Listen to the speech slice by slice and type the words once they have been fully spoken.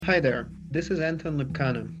Hi there, this is Anton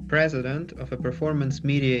Lipkana, president of a performance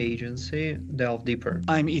media agency, Delve Deeper.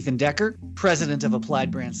 I'm Ethan Decker, president of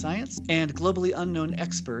Applied Brand Science and globally unknown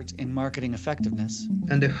expert in marketing effectiveness.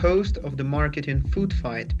 And the host of the Marketing Food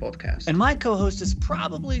Fight podcast. And my co-host is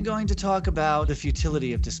probably going to talk about the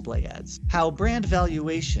futility of display ads, how brand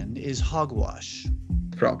valuation is hogwash.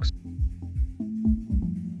 Frogs.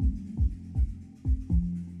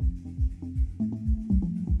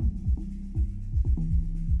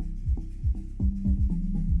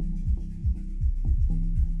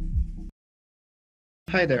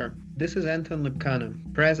 Hi there, this is Anton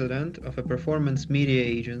Lipkana, president of a performance media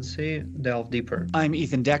agency, Delve Deeper. I'm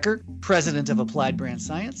Ethan Decker, president of Applied Brand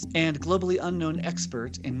Science and globally unknown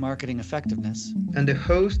expert in marketing effectiveness. And the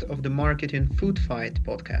host of the Marketing Food Fight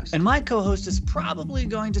podcast. And my co-host is probably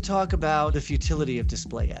going to talk about the futility of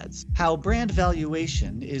display ads, how brand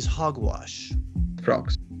valuation is hogwash.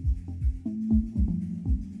 Frogs.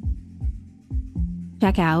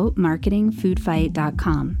 Check out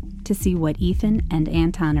marketingfoodfight.com to see what Ethan and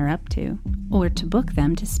Anton are up to, or to book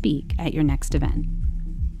them to speak at your next event.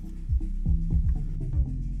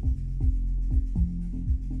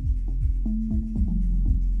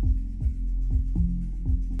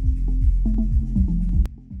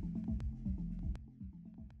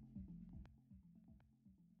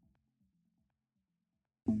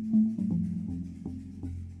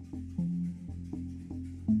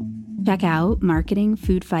 Check out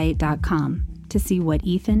marketingfoodfight.com to see what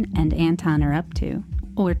Ethan and Anton are up to,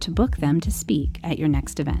 or to book them to speak at your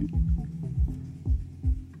next event.